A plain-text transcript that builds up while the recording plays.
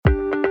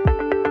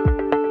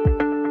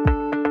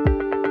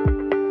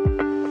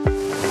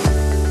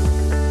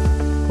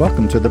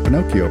Welcome to the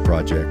Pinocchio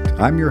Project.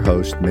 I'm your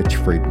host, Mitch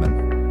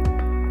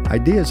Friedman.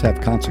 Ideas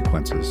have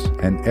consequences,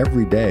 and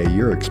every day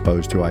you're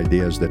exposed to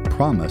ideas that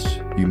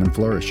promise human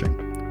flourishing.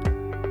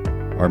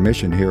 Our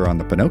mission here on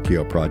the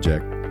Pinocchio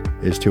Project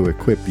is to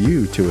equip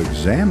you to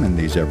examine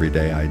these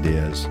everyday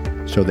ideas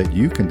so that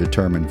you can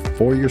determine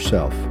for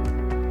yourself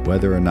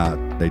whether or not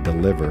they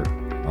deliver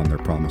on their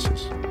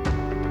promises.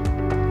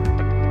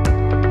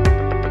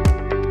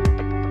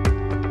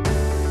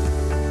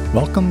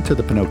 Welcome to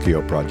the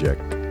Pinocchio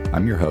Project.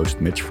 I'm your host,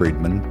 Mitch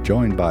Friedman,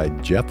 joined by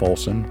Jeff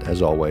Olson,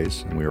 as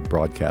always, and we are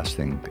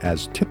broadcasting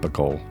as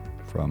typical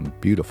from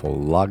beautiful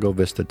Lago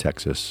Vista,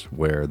 Texas,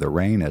 where the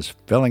rain is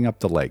filling up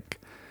the lake.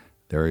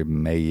 There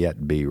may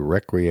yet be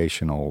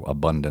recreational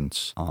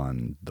abundance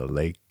on the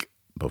lake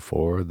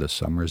before the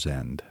summer's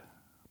end.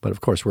 But of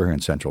course, we're here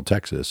in Central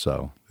Texas,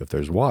 so if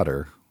there's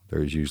water,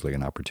 there's usually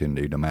an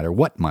opportunity no matter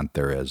what month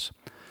there is.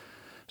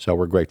 So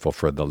we're grateful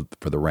for the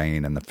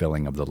rain and the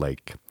filling of the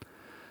lake.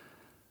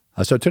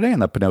 So today on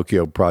the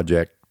Pinocchio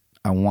Project,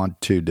 I want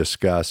to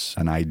discuss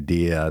an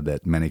idea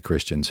that many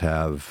Christians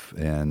have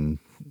in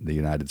the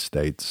United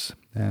States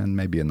and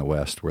maybe in the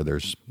West where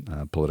there's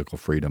political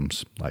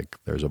freedoms, like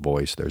there's a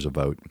voice, there's a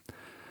vote.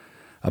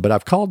 But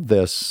I've called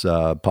this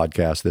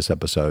podcast, this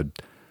episode,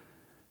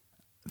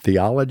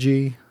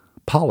 Theology,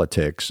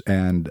 Politics,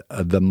 and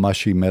the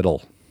Mushy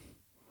Middle.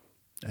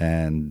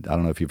 And I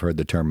don't know if you've heard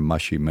the term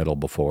mushy middle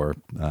before.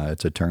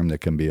 It's a term that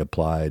can be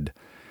applied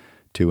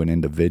to an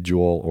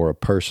individual or a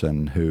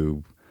person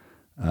who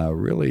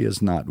really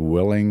is not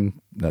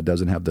willing,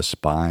 doesn't have the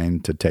spine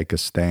to take a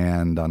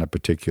stand on a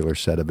particular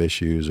set of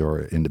issues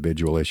or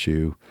individual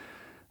issue.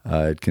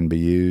 It can be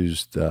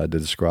used to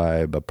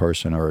describe a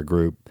person or a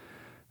group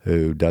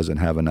who doesn't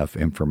have enough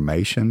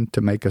information to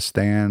make a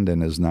stand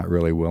and is not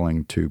really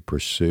willing to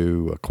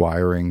pursue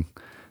acquiring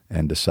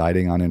and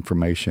deciding on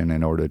information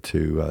in order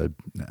to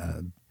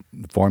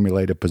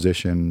formulate a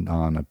position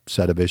on a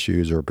set of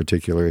issues or a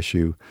particular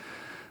issue.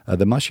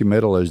 The mushy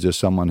middle is just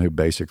someone who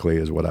basically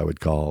is what I would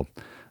call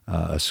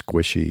a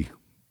squishy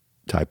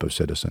type of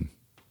citizen,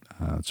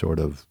 sort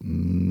of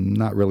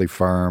not really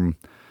firm,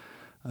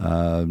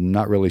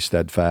 not really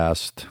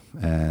steadfast,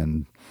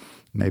 and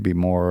maybe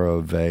more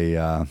of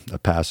a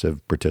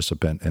passive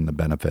participant in the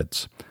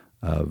benefits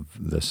of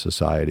this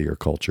society or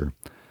culture,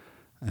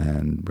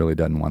 and really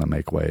doesn't want to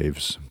make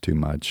waves too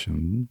much.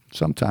 And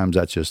sometimes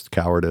that's just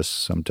cowardice,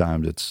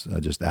 sometimes it's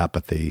just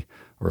apathy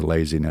or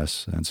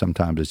laziness, and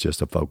sometimes it's just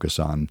a focus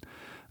on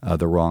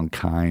the wrong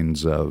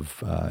kinds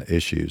of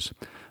issues.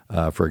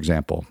 For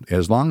example,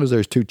 as long as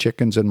there's 2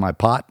 chickens in my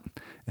pot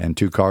and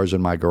 2 cars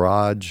in my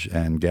garage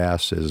and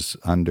gas is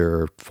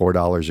under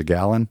 $4 a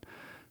gallon,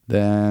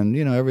 then,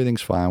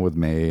 everything's fine with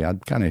me. I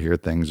kind of hear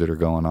things that are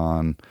going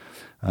on.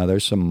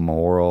 There's some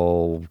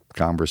moral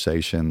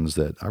conversations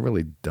that I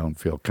really don't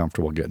feel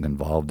comfortable getting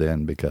involved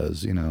in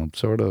because,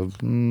 sort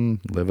of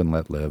live and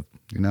let live,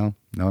 know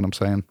what I'm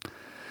saying?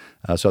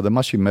 So the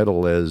mushy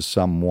middle is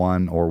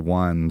someone or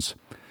ones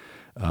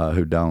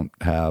who don't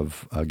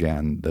have,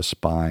 again, the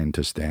spine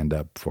to stand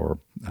up for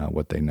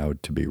what they know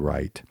to be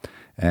right.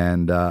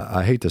 And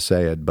I hate to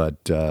say it, but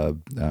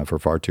for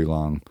far too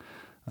long,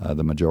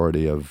 the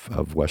majority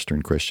of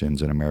Western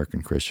Christians and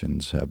American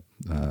Christians have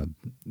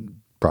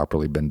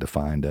properly been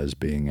defined as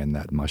being in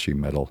that mushy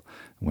middle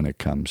when it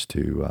comes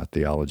to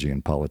theology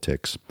and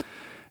politics.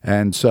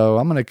 And so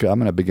I'm going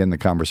to begin the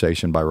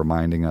conversation by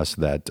reminding us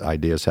that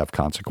ideas have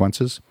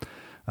consequences.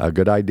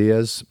 Good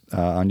ideas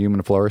on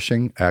human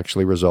flourishing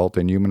actually result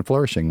in human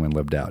flourishing when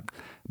lived out.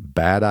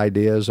 Bad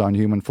ideas on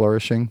human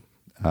flourishing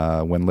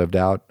when lived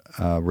out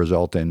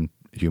result in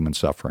human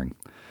suffering.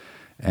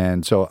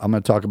 And so I'm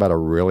going to talk about a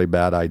really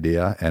bad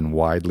idea and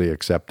widely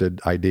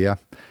accepted idea,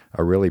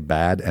 a really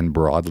bad and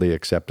broadly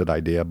accepted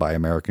idea by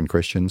American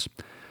Christians.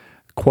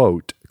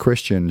 Quote,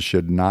 Christians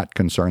should not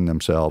concern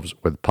themselves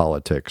with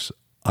politics,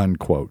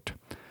 unquote.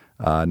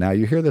 Now,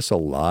 you hear this a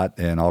lot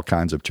in all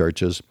kinds of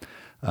churches.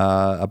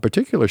 A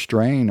particular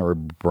strain or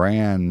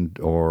brand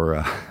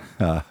or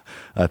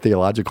a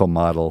theological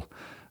model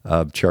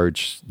of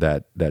church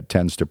that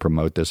tends to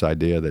promote this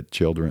idea that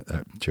children,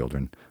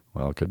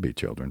 well, it could be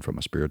children from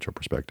a spiritual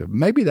perspective.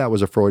 Maybe that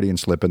was a Freudian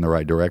slip in the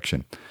right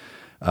direction.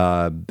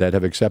 That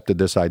have accepted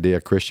this idea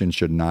Christians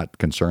should not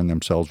concern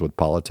themselves with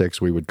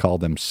politics. We would call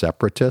them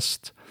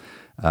separatists,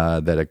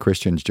 that a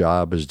Christian's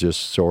job is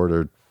just sort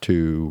of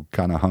to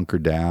kind of hunker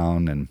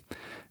down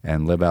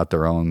and live out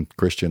their own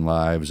Christian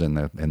lives in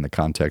the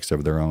context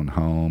of their own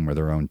home or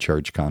their own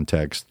church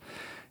context,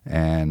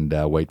 and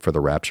wait for the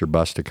rapture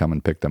bus to come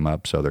and pick them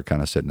up. So they're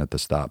kind of sitting at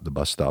the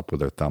bus stop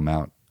with their thumb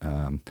out,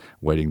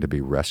 waiting to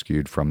be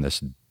rescued from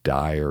this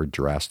dire,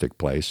 drastic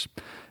place.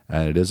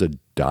 And it is a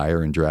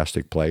dire and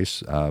drastic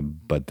place,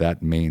 but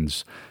that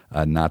means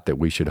not that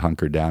we should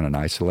hunker down and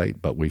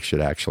isolate, but we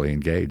should actually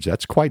engage.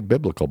 That's quite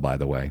biblical, by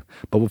the way.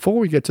 But before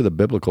we get to the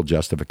biblical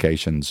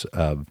justifications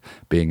of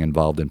being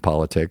involved in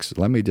politics,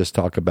 let me just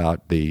talk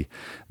about the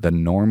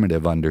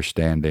normative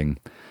understanding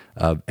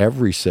of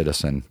every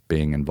citizen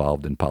being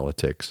involved in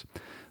politics.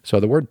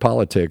 So the word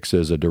politics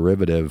is a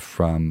derivative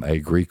from a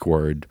Greek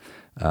word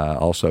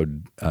Also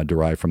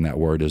derived from that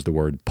word is the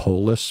word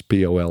polis,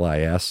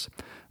 P-O-L-I-S,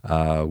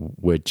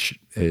 which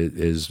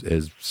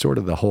is sort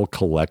of the whole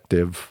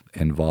collective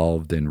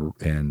involved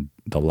in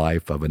the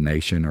life of a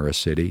nation or a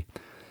city.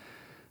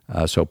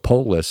 So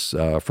polis,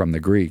 from the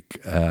Greek,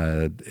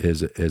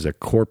 is a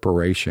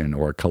corporation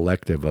or a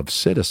collective of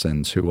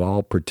citizens who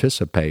all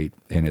participate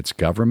in its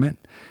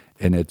government,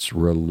 in its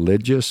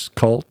religious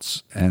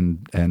cults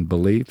and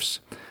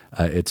beliefs,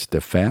 its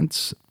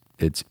defense,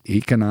 its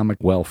economic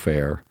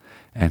welfare,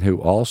 and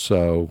who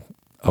also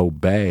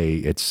obey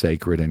its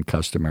sacred and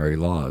customary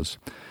laws.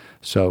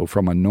 So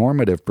from a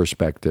normative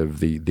perspective,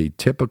 the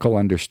typical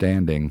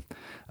understanding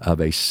of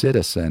a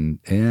citizen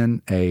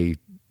in a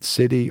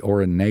city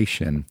or a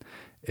nation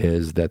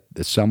is that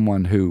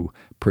someone who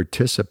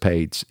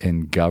participates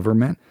in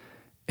government,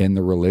 in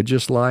the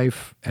religious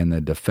life, and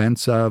the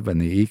defense of,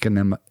 and the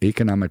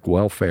economic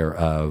welfare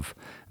of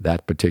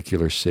that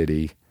particular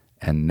city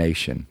and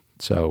nation.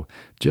 So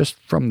just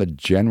from the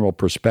general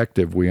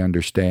perspective, we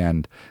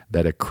understand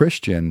that a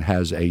Christian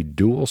has a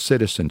dual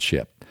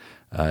citizenship.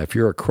 If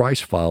you're a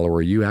Christ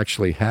follower, you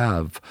actually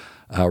have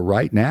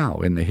right now,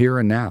 in the here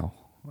and now,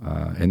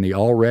 in the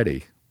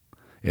already,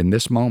 in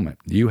this moment,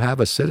 you have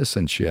a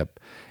citizenship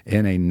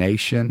in a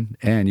nation,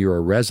 and you're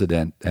a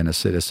resident and a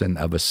citizen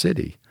of a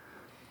city.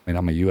 And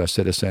I'm a U.S.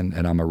 citizen,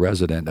 and I'm a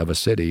resident of a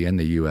city in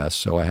the U.S.,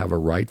 so I have a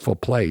rightful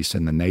place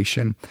in the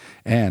nation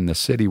and the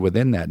city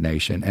within that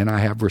nation, and I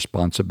have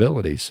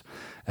responsibilities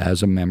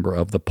as a member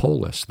of the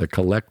polis, the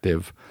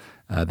collective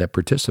that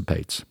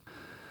participates.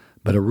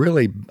 But a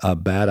really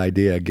bad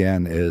idea,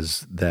 again,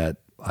 is that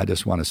I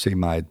just want to see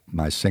my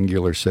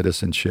singular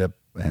citizenship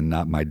and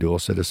not my dual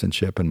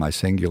citizenship. And my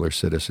singular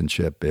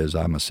citizenship is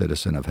I'm a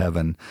citizen of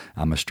heaven,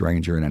 I'm a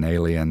stranger and an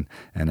alien,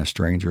 and a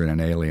stranger and an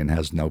alien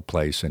has no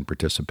place in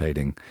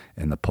participating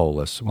in the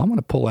polis. Well, I'm going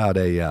to pull out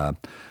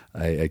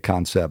a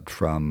concept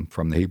from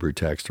the Hebrew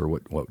text, or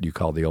what you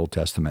call the Old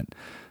Testament,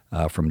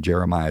 from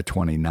Jeremiah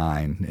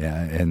 29.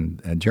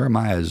 And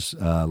Jeremiah's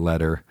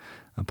letter,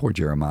 poor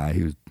Jeremiah,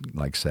 he was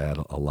sad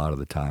a lot of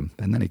the time.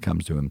 And then he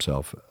comes to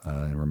himself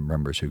and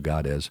remembers who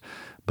God is.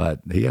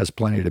 But he has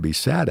plenty to be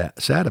sad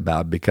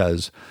about,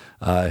 because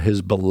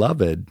his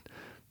beloved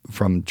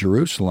from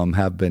Jerusalem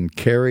have been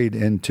carried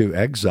into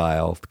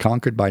exile,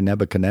 conquered by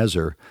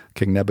Nebuchadnezzar,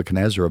 King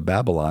Nebuchadnezzar of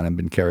Babylon, and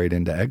been carried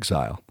into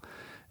exile.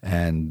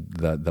 And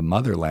the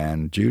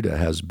motherland, Judah,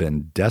 has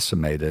been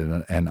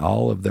decimated, and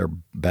all of their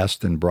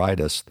best and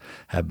brightest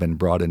have been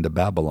brought into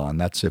Babylon.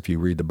 That's, if you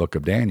read the book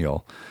of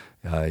Daniel,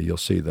 you'll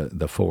see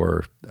the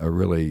four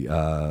really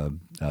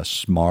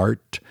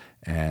smart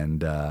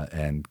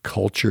and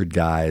cultured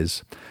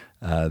guys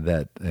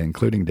that,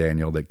 including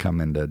Daniel, that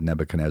come into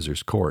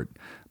Nebuchadnezzar's court.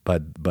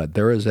 But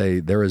there is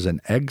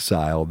an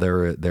exile.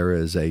 There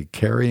is a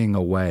carrying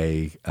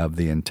away of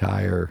the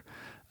entire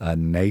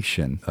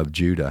nation of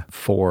Judah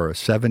for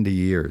 70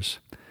 years.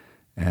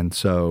 And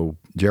so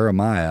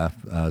Jeremiah,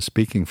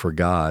 speaking for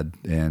God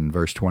in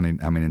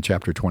in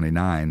chapter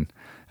 29,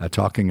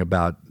 talking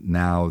about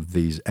now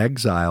these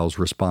exiles'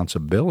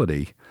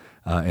 responsibility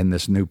in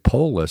this new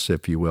polis,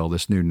 if you will,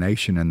 this new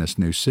nation and this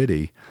new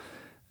city.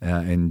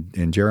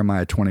 In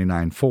Jeremiah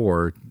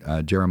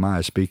 29:4,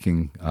 Jeremiah,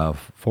 speaking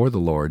for the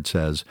Lord,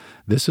 says,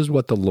 "This is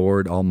what the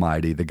Lord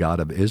Almighty, the God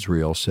of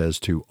Israel, says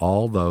to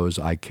all those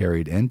I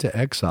carried into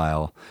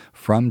exile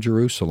from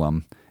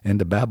Jerusalem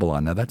into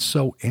Babylon." Now that's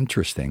so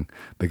interesting,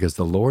 because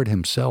the Lord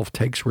himself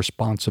takes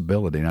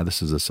responsibility. Now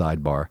this is a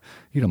sidebar.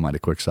 You don't mind a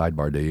quick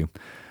sidebar, do you?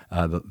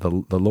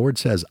 The Lord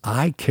says,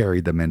 I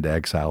carried them into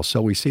exile.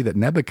 So we see that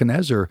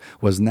Nebuchadnezzar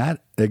was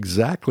not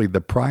exactly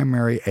the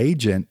primary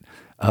agent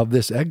of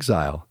this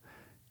exile.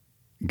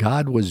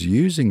 God was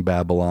using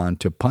Babylon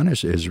to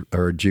punish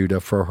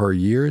Judah for her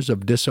years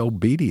of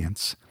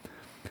disobedience.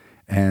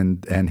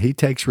 And he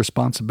takes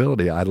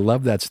responsibility. I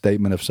love that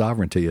statement of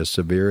sovereignty, as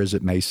severe as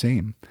it may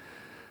seem.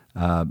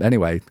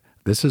 Anyway,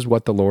 this is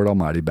what the Lord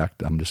Almighty,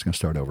 I'm just going to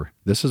start over.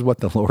 This is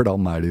what the Lord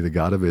Almighty, the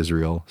God of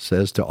Israel,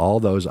 says to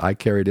all those I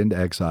carried into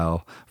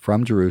exile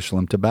from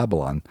Jerusalem to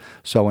Babylon.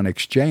 So an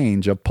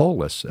exchange of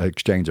polis, an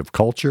exchange of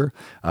culture,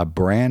 a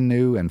brand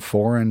new and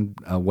foreign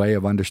way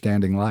of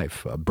understanding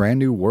life, a brand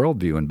new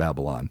worldview in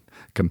Babylon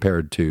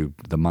compared to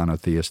the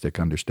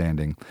monotheistic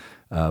understanding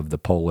of the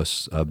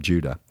polis of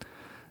Judah.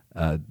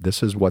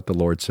 This is what the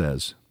Lord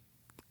says,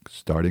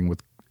 starting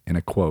in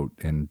a quote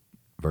in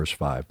verse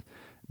 5.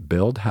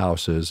 Build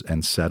houses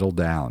and settle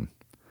down.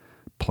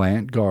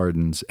 Plant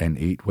gardens and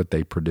eat what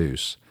they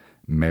produce.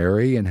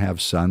 Marry and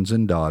have sons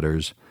and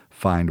daughters.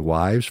 Find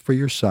wives for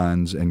your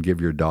sons and give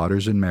your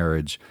daughters in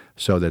marriage,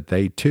 so that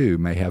they too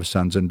may have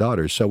sons and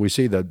daughters. So we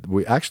see that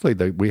we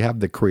have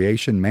the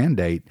creation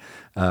mandate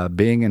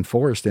being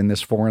enforced in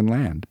this foreign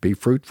land. Be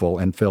fruitful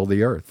and fill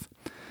the earth,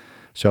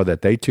 so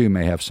that they too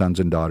may have sons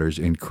and daughters.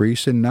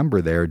 Increase in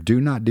number there,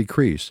 do not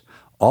decrease.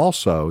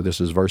 Also,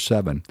 this is verse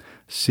 7,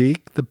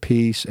 seek the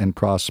peace and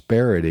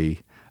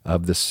prosperity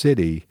of the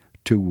city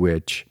to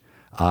which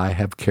I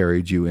have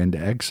carried you into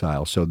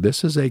exile. So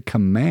this is a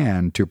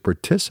command to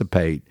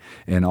participate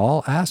in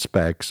all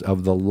aspects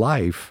of the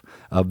life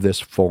of this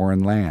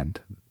foreign land.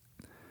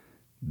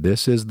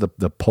 This is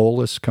the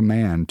polis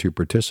command to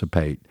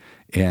participate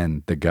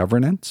in the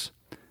governance,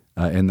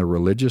 in the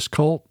religious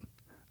cult,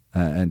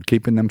 and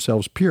keeping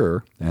themselves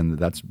pure. And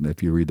that's,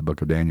 if you read the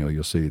book of Daniel,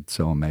 you'll see it's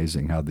so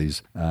amazing how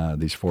these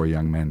four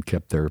young men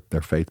kept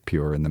their faith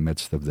pure in the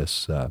midst of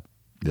this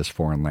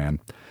foreign land.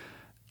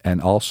 And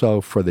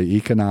also for the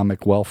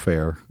economic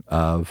welfare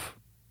of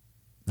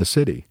the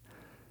city.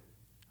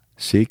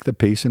 Seek the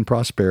peace and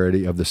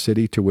prosperity of the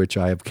city to which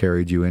I have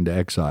carried you into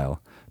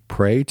exile.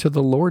 Pray to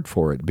the Lord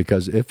for it,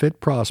 because if it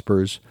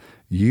prospers,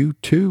 you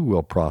too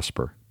will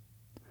prosper.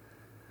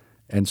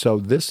 And so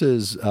this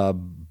is,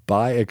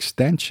 by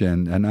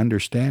extension, an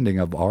understanding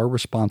of our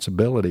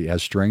responsibility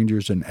as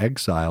strangers and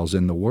exiles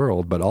in the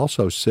world, but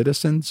also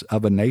citizens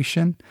of a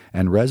nation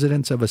and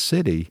residents of a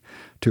city,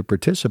 to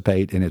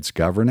participate in its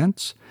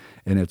governance,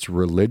 in its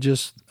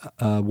religious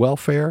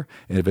welfare,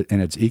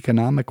 in its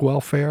economic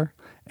welfare,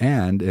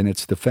 and in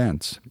its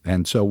defense.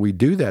 And so we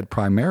do that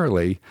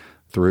primarily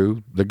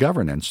through the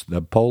governance.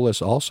 The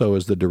polis also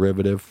is the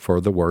derivative for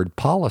the word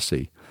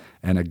policy.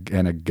 And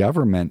a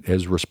government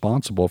is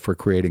responsible for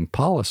creating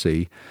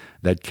policy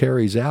that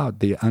carries out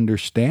the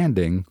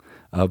understanding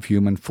of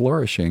human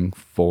flourishing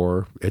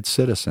for its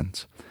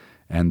citizens.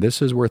 And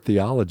this is where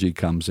theology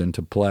comes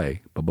into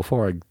play. But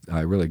before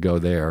I really go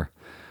there,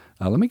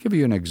 let me give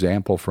you an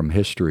example from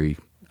history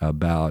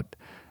about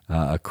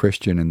a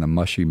Christian in the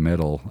mushy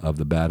middle of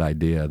the bad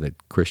idea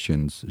that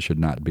Christians should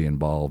not be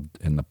involved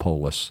in the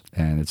polis.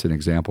 And it's an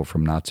example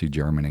from Nazi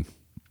Germany.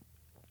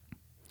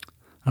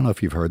 I don't know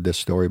if you've heard this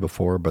story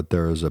before, but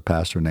there is a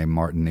pastor named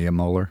Martin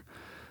Niemöller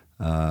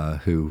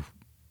who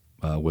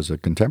was a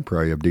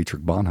contemporary of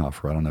Dietrich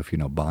Bonhoeffer. I don't know if you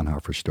know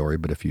Bonhoeffer's story,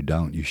 but if you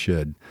don't, you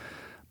should.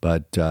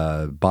 But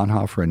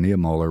Bonhoeffer and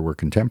Niemöller were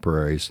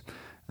contemporaries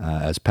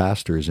as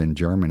pastors in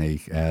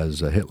Germany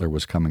as Hitler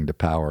was coming to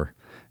power,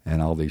 and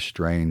all these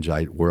strange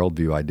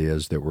worldview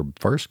ideas that were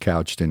first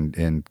couched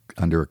in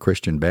under a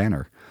Christian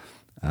banner.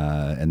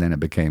 And then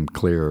it became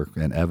clear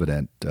and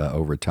evident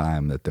over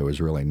time that there was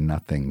really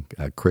nothing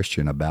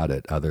Christian about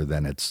it other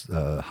than its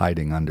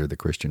hiding under the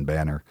Christian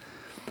banner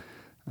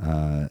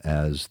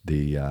as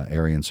the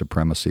Aryan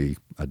supremacy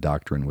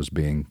doctrine was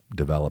being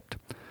developed.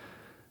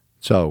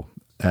 So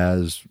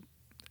as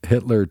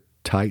Hitler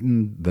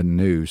tightened the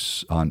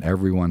noose on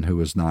everyone who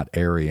was not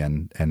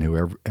Aryan and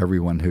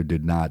everyone who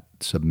did not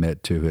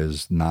submit to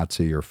his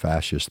Nazi or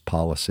fascist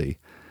policy,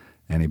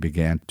 and he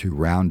began to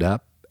round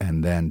up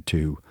and then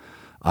to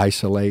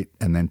isolate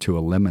and then to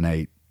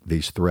eliminate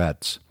these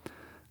threats,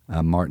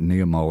 Martin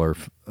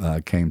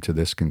Niemöller came to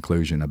this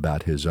conclusion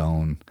about his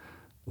own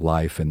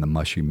life in the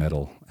mushy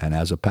middle and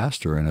as a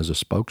pastor and as a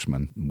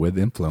spokesman with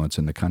influence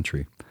in the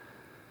country.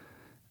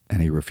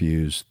 And he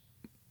refused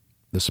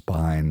the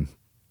spine.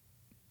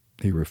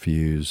 He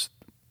refused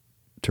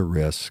to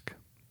risk.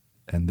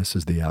 And this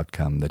is the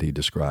outcome that he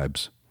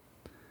describes.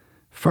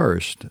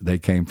 First, they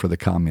came for the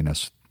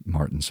communists,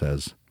 Martin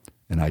says,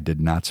 and I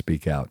did not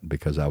speak out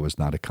because I was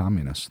not a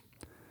communist.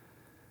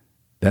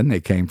 Then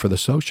they came for the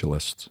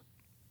socialists,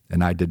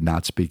 and I did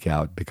not speak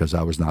out because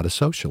I was not a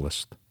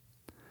socialist.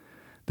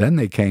 Then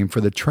they came for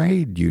the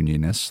trade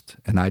unionists,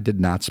 and I did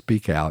not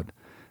speak out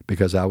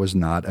because I was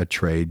not a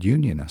trade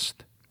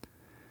unionist.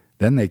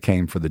 Then they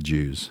came for the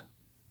Jews.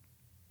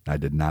 I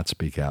did not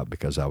speak out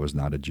because I was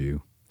not a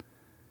Jew.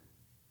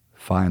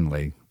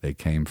 Finally, they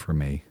came for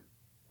me,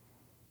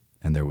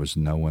 and there was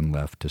no one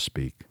left to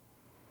speak.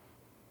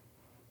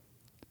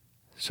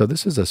 So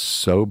this is a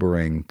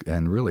sobering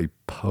and really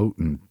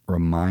potent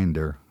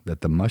reminder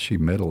that the mushy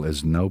middle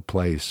is no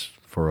place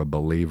for a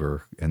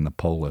believer in the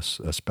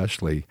polis,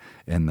 especially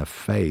in the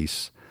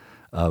face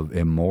of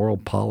immoral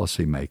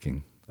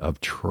policymaking, of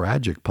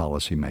tragic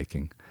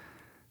policymaking,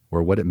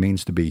 where what it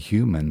means to be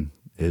human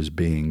is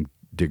being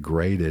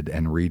degraded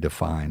and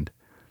redefined,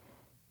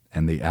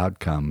 and the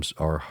outcomes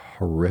are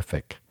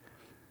horrific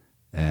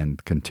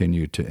and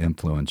continue to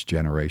influence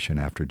generation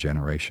after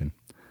generation.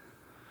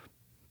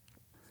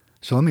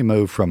 So let me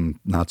move from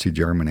Nazi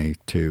Germany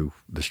to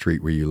the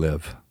street where you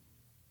live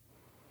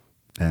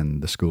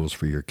and the schools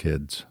for your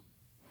kids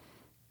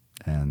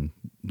and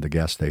the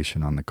gas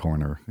station on the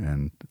corner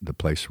and the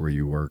place where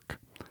you work.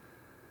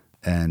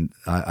 And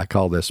I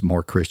call this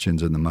more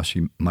Christians in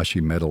the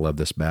mushy middle of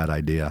this bad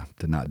idea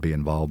to not be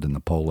involved in the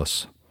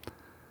polis.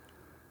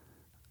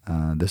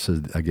 This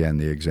is, again,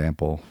 the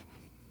example,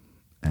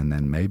 and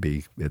then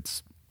maybe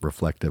it's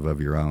reflective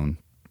of your own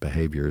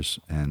behaviors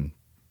and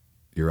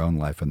your own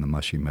life in the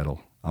mushy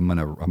middle. I'm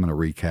gonna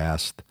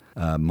recast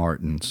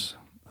Martin's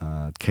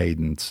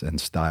cadence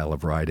and style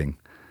of writing.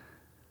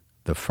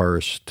 The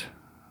first,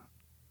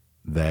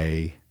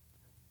 they,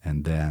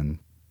 and then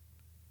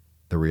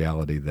the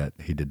reality that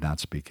he did not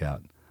speak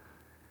out.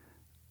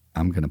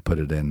 I'm going to put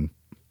it in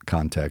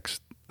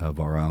context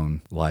of our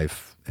own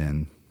life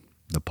in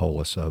the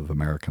polis of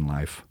American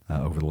life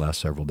over the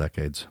last several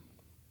decades.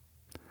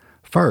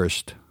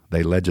 First,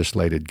 They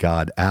legislated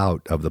God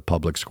out of the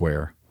public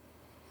square.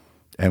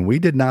 And we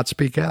did not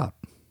speak out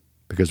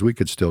because we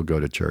could still go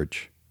to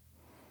church.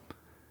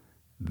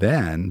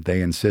 Then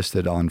they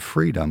insisted on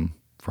freedom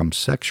from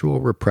sexual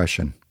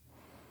repression.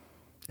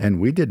 And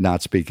we did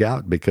not speak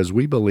out because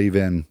we believe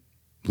in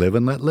live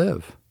and let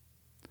live.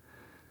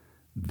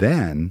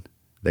 Then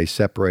they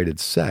separated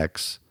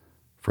sex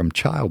from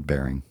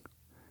childbearing.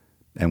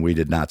 And we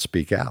did not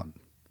speak out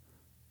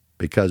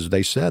because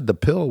they said the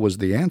pill was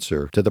the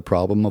answer to the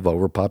problem of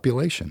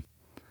overpopulation.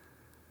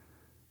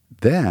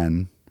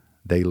 Then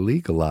they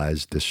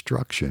legalized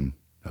destruction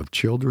of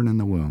children in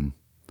the womb.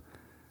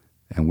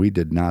 And we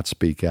did not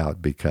speak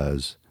out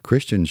because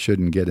Christians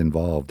shouldn't get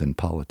involved in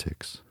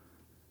politics.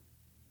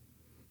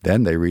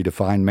 Then they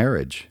redefined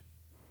marriage.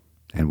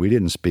 And we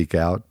didn't speak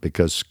out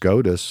because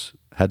SCOTUS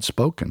had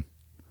spoken.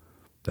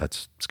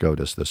 That's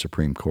SCOTUS, the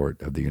Supreme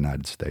Court of the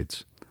United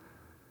States.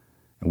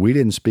 And we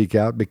didn't speak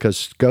out because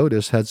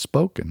SCOTUS had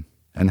spoken.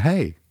 And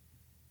hey,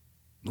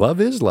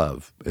 love is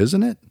love,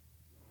 isn't it?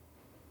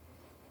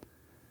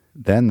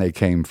 Then they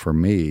came for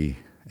me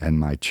and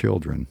my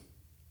children,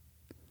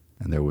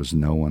 and there was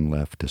no one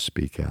left to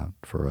speak out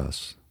for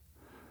us.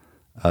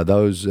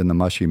 Those in the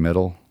mushy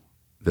middle,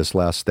 this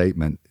last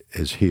statement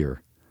is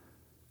here.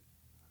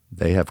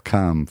 They have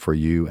come for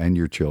you and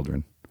your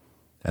children,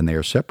 and they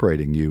are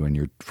separating you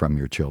and from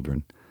your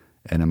children.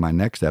 And in my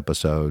next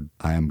episode,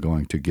 I am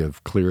going to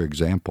give clear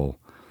example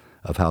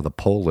of how the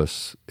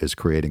polis is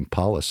creating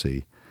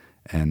policy,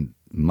 and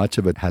much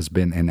of it has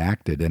been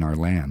enacted in our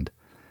land,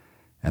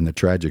 and the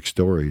tragic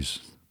stories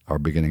are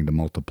beginning to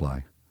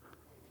multiply.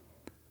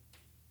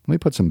 Let me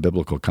put some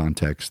biblical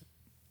context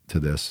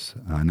to this.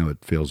 I know it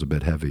feels a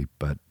bit heavy,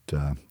 but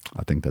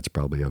I think that's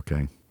probably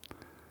okay.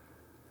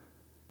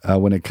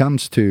 When it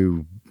comes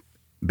to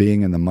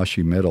being in the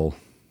mushy middle,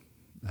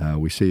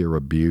 we see a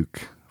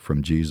rebuke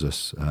from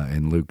Jesus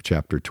in Luke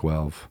chapter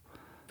 12,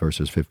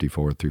 verses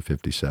 54 through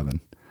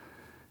 57.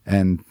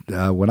 And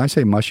when I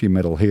say mushy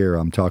middle here,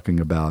 I'm talking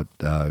about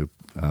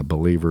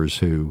believers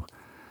who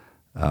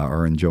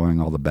are enjoying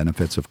all the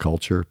benefits of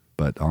culture,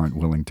 but aren't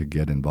willing to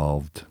get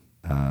involved,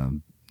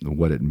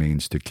 what it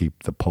means to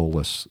keep the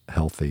polis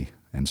healthy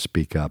and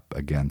speak up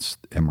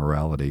against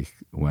immorality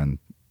when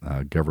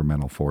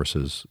governmental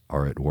forces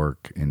are at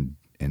work in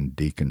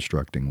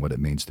deconstructing what it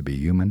means to be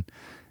human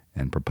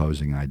and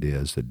proposing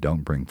ideas that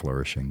don't bring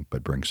flourishing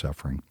but bring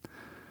suffering.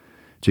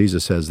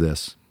 Jesus says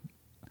this.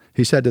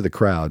 He said to the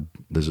crowd,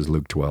 this is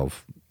Luke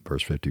 12,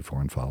 verse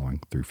 54 and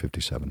following through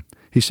 57.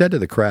 He said to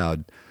the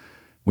crowd,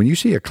 when you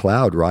see a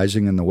cloud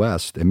rising in the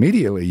west,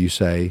 immediately you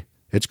say,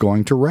 it's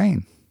going to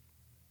rain.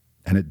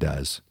 And it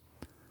does.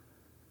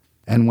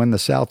 And when the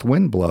south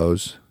wind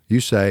blows, you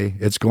say,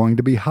 it's going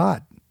to be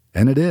hot.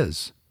 And it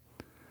is.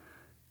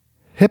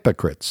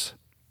 Hypocrites,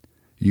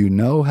 you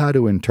know how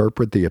to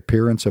interpret the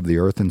appearance of the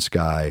earth and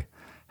sky.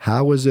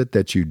 How is it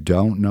that you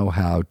don't know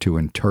how to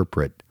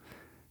interpret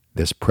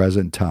this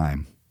present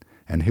time?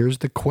 And here's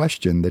the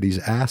question that he's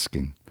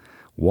asking.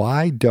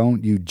 Why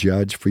don't you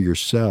judge for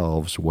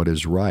yourselves what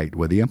is right?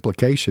 Well, the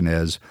implication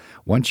is,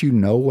 once you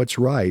know what's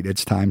right,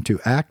 it's time to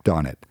act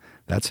on it.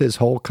 That's his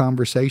whole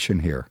conversation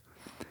here.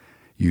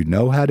 You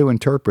know how to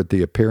interpret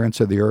the appearance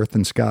of the earth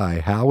and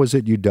sky. How is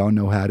it you don't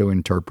know how to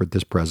interpret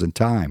this present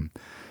time?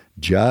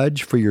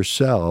 Judge for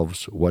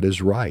yourselves what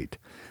is right.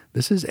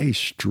 This is a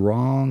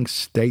strong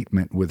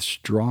statement with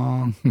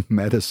strong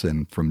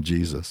medicine from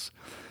Jesus.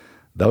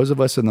 Those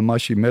of us in the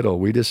mushy middle,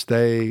 we just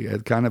stay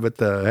kind of at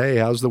the, hey,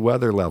 how's the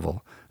weather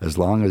level? As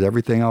long as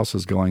everything else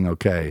is going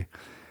okay.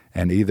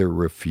 And either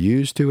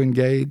refuse to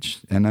engage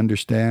and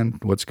understand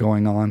what's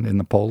going on in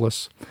the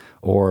polis,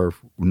 or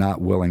not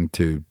willing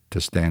to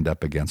stand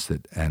up against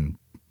it and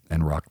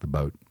rock the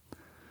boat.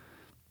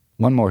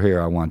 One more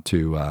here I want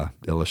to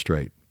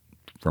illustrate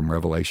from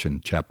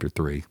Revelation chapter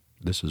 3.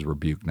 This is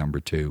rebuke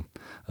number 2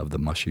 of the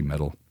mushy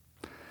middle.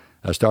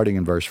 Starting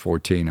in verse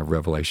 14 of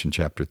Revelation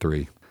chapter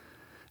 3.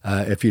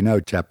 If you know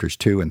chapters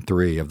 2 and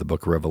 3 of the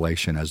book of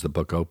Revelation, as the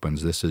book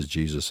opens, this is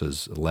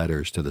Jesus'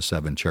 letters to the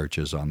 7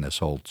 churches on this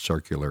whole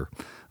circular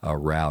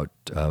route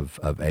of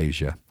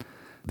Asia.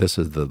 This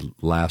is the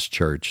last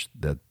church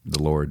that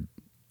the Lord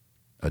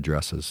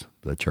addresses,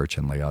 the church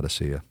in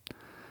Laodicea.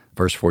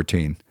 Verse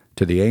 14,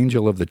 to the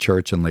angel of the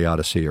church in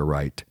Laodicea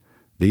write,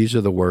 these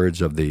are the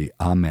words of the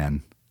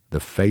Amen,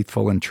 the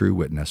faithful and true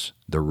witness,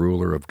 the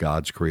ruler of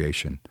God's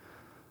creation.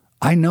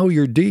 I know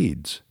your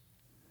deeds,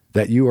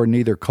 that you are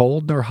neither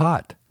cold nor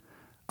hot.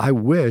 I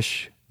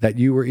wish that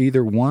you were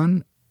either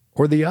one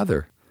or the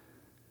other.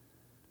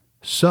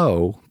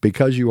 So,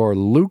 because you are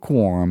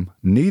lukewarm,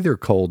 neither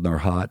cold nor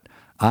hot,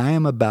 I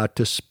am about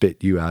to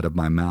spit you out of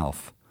my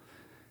mouth.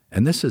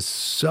 And this is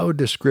so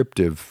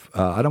descriptive.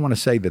 I don't want to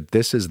say that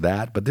this is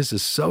that, but this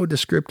is so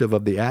descriptive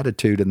of the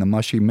attitude in the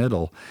mushy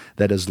middle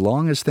that as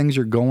long as things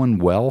are going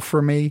well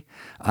for me,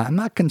 I'm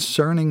not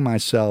concerning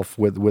myself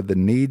with the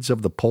needs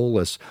of the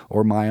polis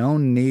or my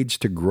own needs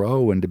to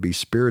grow and to be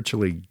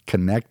spiritually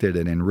connected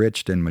and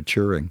enriched and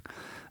maturing.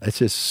 It's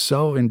just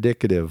so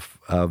indicative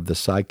of the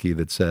psyche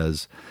that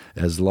says,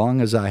 as long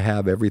as I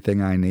have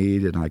everything I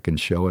need and I can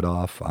show it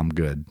off, I'm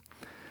good.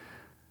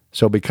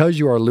 So because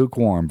you are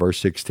lukewarm, verse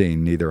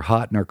 16, neither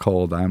hot nor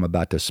cold, I am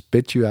about to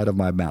spit you out of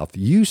my mouth.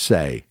 You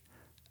say,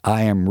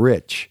 I am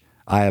rich,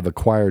 I have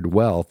acquired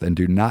wealth and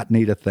do not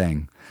need a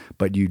thing.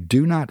 But you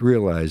do not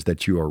realize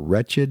that you are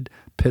wretched,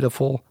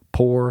 pitiful,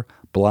 poor,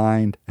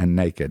 blind, and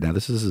naked. Now,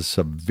 this is a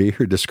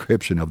severe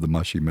description of the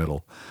mushy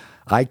middle.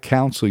 I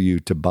counsel you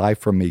to buy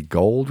from me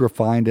gold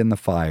refined in the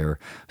fire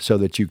so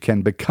that you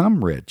can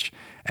become rich,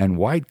 and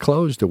white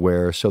clothes to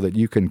wear so that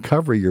you can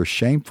cover your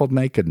shameful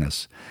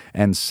nakedness,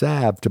 and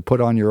salve to put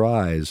on your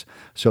eyes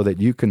so that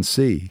you can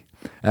see.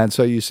 And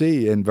so you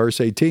see in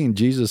verse 18,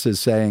 Jesus is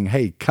saying,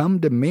 hey,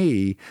 come to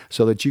me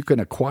so that you can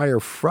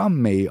acquire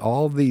from me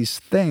all these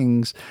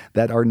things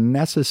that are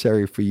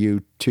necessary for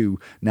you to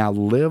now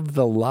live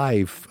the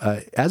life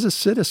as a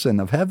citizen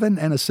of heaven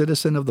and a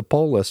citizen of the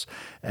polis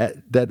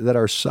that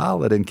are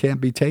solid and can't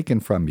be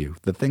taken from you.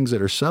 The things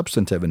that are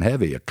substantive and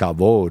heavy, a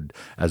kavod,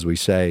 as we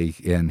say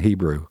in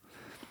Hebrew.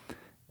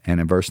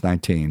 And in verse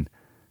 19,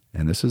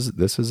 and this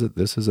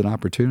is an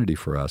opportunity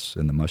for us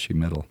in the mushy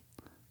middle.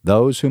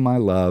 Those whom I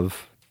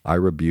love, I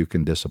rebuke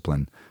and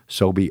discipline.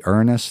 So be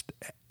earnest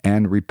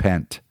and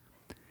repent.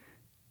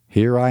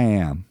 Here I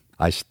am.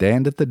 I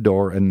stand at the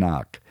door and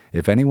knock.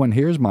 If anyone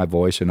hears my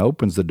voice and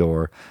opens the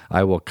door,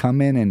 I will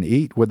come in and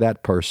eat with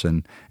that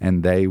person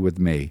and they with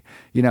me.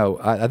 You know,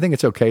 I think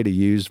it's okay to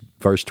use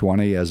verse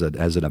 20 as an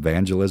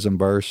evangelism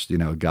verse. You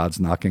know, God's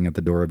knocking at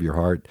the door of your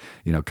heart.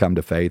 You know, come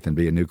to faith and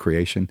be a new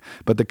creation.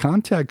 But the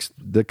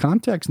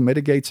context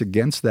mitigates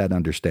against that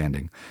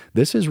understanding.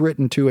 This is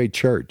written to a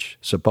church,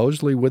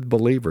 supposedly with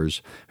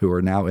believers who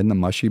are now in the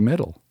mushy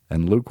middle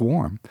and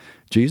lukewarm.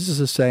 Jesus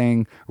is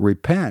saying,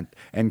 repent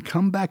and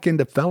come back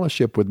into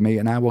fellowship with me,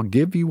 and I will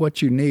give you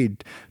what you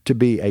need to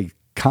be a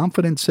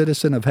confident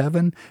citizen of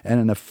heaven and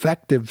an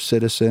effective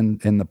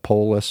citizen in the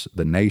polis,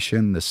 the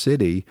nation, the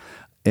city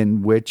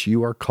in which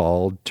you are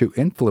called to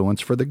influence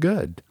for the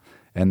good.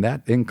 And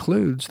that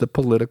includes the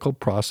political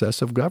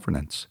process of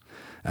governance.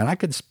 And I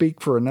could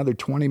speak for another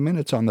 20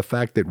 minutes on the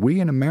fact that we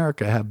in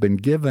America have been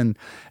given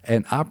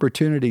an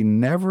opportunity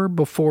never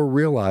before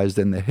realized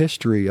in the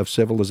history of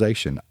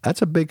civilization.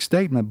 That's a big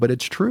statement, but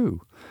it's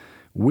true.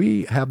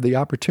 We have the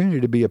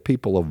opportunity to be a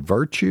people of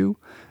virtue,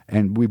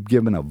 and we've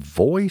given a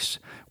voice.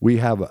 We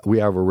have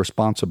a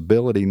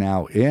responsibility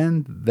now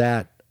in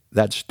that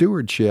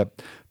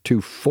stewardship to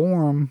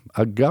form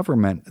a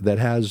government that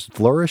has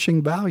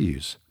flourishing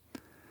values,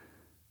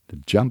 to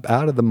jump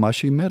out of the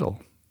mushy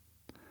middle.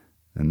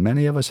 And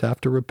many of us have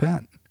to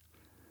repent.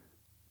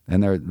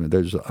 And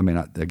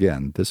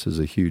again, this is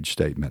a huge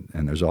statement,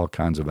 and there's all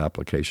kinds of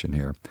application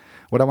here.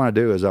 What I want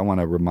to do is I want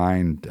to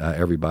remind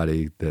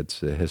everybody that's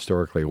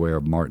historically aware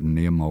of Martin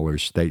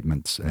Niemöller's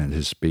statements and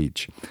his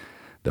speech.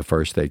 The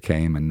first they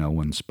came and no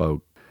one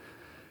spoke,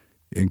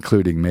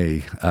 including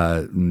me.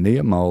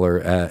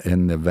 Niemöller,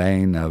 in the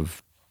vein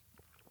of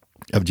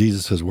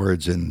Jesus'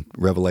 words in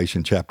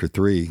Revelation chapter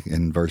 3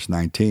 in verse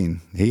 19,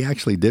 he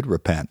actually did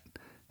repent.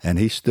 And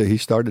he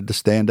started to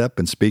stand up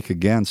and speak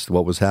against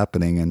what was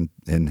happening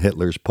in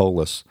Hitler's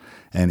polis.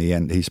 And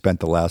he spent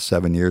the last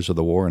 7 years of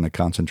the war in a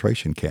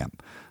concentration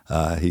camp.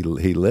 He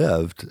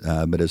lived,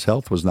 but his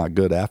health was not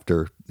good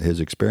after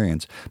his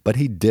experience. But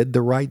he did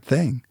the right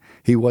thing.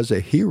 He was a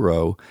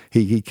hero.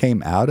 He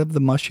came out of the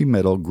mushy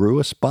middle, grew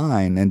a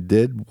spine, and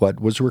did what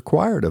was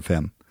required of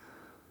him.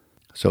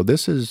 So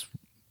this is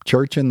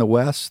church in the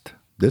West.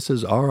 This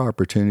is our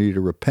opportunity to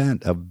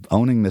repent of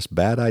owning this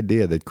bad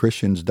idea that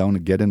Christians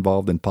don't get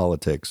involved in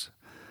politics,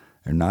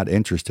 are not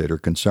interested or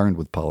concerned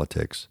with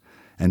politics,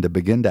 and to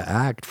begin to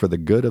act for the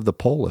good of the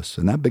polis.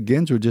 And that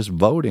begins with just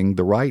voting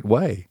the right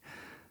way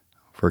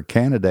for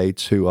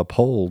candidates who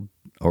uphold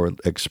or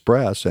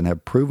express and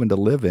have proven to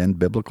live in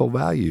biblical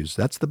values.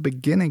 That's the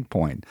beginning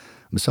point.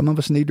 Some of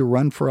us need to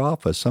run for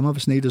office. Some of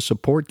us need to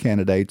support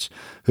candidates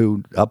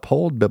who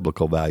uphold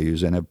biblical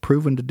values and have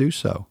proven to do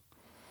so.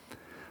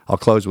 I'll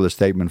close with a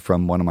statement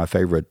from one of my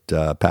favorite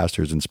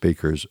pastors and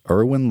speakers,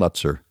 Erwin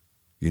Lutzer.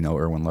 You know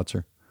Erwin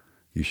Lutzer?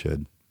 You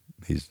should.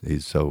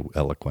 He's so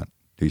eloquent.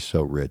 He's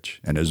so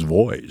rich. And his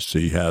voice,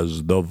 he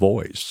has the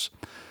voice.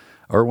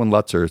 Erwin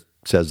Lutzer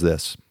says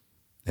this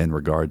in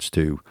regards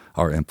to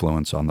our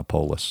influence on the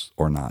polis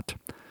or not.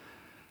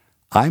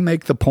 I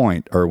make the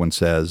point, Erwin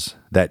says,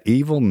 that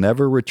evil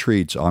never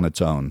retreats on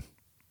its own.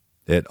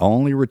 It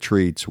only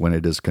retreats when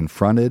it is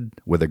confronted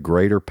with a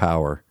greater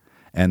power.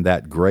 And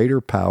that greater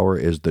power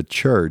is the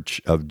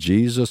church of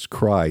Jesus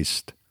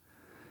Christ.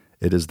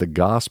 It is the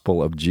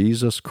gospel of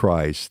Jesus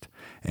Christ.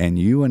 And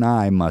you and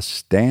I must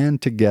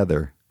stand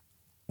together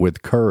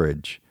with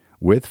courage,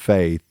 with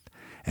faith,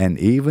 and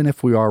even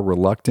if we are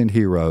reluctant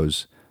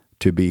heroes,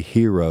 to be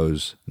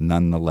heroes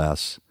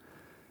nonetheless.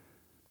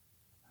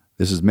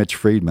 This is Mitch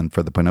Friedman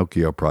for the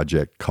Pinocchio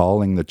Project,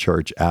 calling the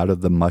church out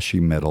of the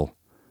mushy middle,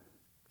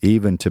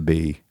 even to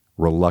be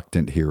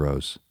reluctant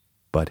heroes,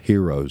 but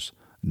heroes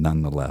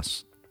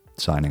nonetheless.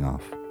 Signing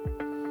off.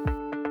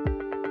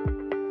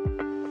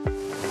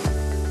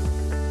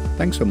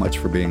 Thanks so much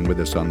for being with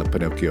us on the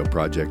Pinocchio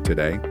Project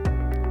today.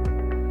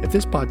 If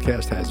this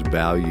podcast has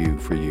value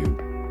for you,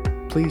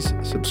 please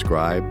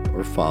subscribe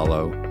or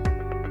follow,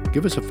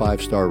 give us a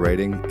 5-star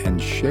rating, and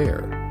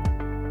share.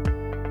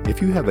 If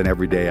you have an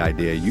everyday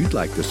idea you'd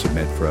like to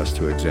submit for us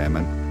to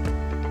examine,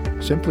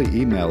 simply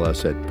email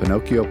us at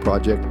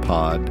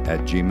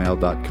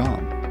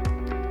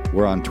pinocchioprojectpod@gmail.com.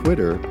 We're on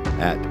Twitter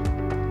at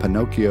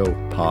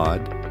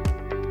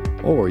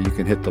PinocchioPod, or you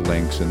can hit the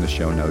links in the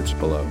show notes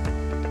below.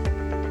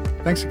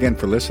 Thanks again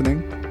for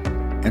listening,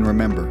 and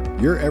remember,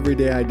 your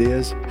everyday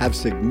ideas have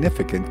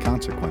significant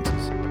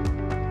consequences.